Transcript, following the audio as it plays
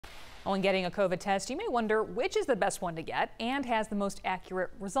When getting a COVID test, you may wonder which is the best one to get and has the most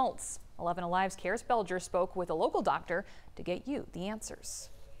accurate results. 11 Alive's Karis Belger spoke with a local doctor to get you the answers.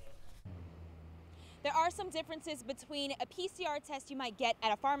 There are some differences between a PCR test you might get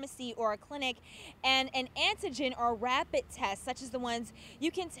at a pharmacy or a clinic and an antigen or rapid test, such as the ones you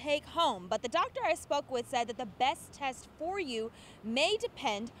can take home. But the doctor I spoke with said that the best test for you may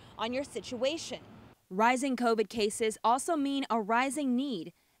depend on your situation. Rising COVID cases also mean a rising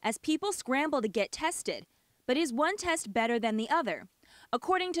need as people scramble to get tested. But is one test better than the other?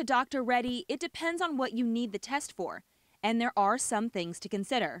 According to Dr. Reddy, it depends on what you need the test for. And there are some things to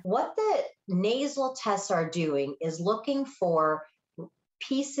consider. What the nasal tests are doing is looking for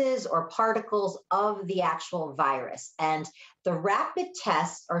pieces or particles of the actual virus. And the rapid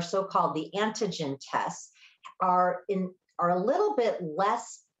tests, or so-called the antigen tests, are a little bit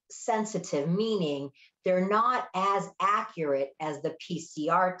less sensitive, meaning they're not as accurate as the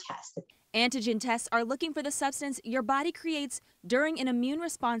PCR test. Antigen tests are looking for the substance your body creates during an immune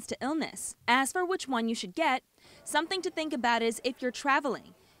response to illness. As for which one you should get, something to think about is if you're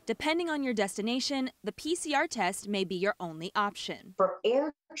traveling. Depending on your destination, the PCR test may be your only option. For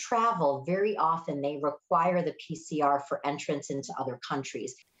air travel, very often they require the PCR for entrance into other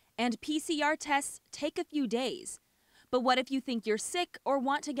countries. And PCR tests take a few days. But what if you think you're sick or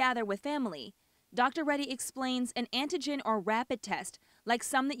want to gather with family? Dr. Reddy explains an antigen or rapid test, like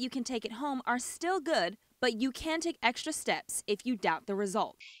some that you can take at home, are still good, but you can take extra steps if you doubt the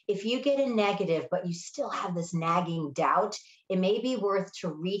result. If you get a negative, but you still have this nagging doubt, it may be worth to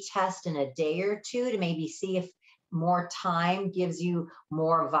retest in a day or two to maybe see if more time gives you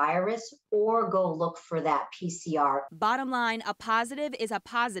more virus, or go look for that PCR. Bottom line, a positive is a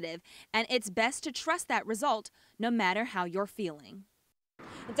positive, and it's best to trust that result no matter how you're feeling.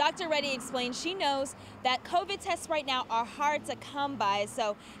 Dr. Reddy explains she knows that COVID tests right now are hard to come by,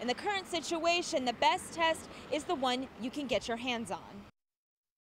 so in the current situation, the best test is the one you can get your hands on.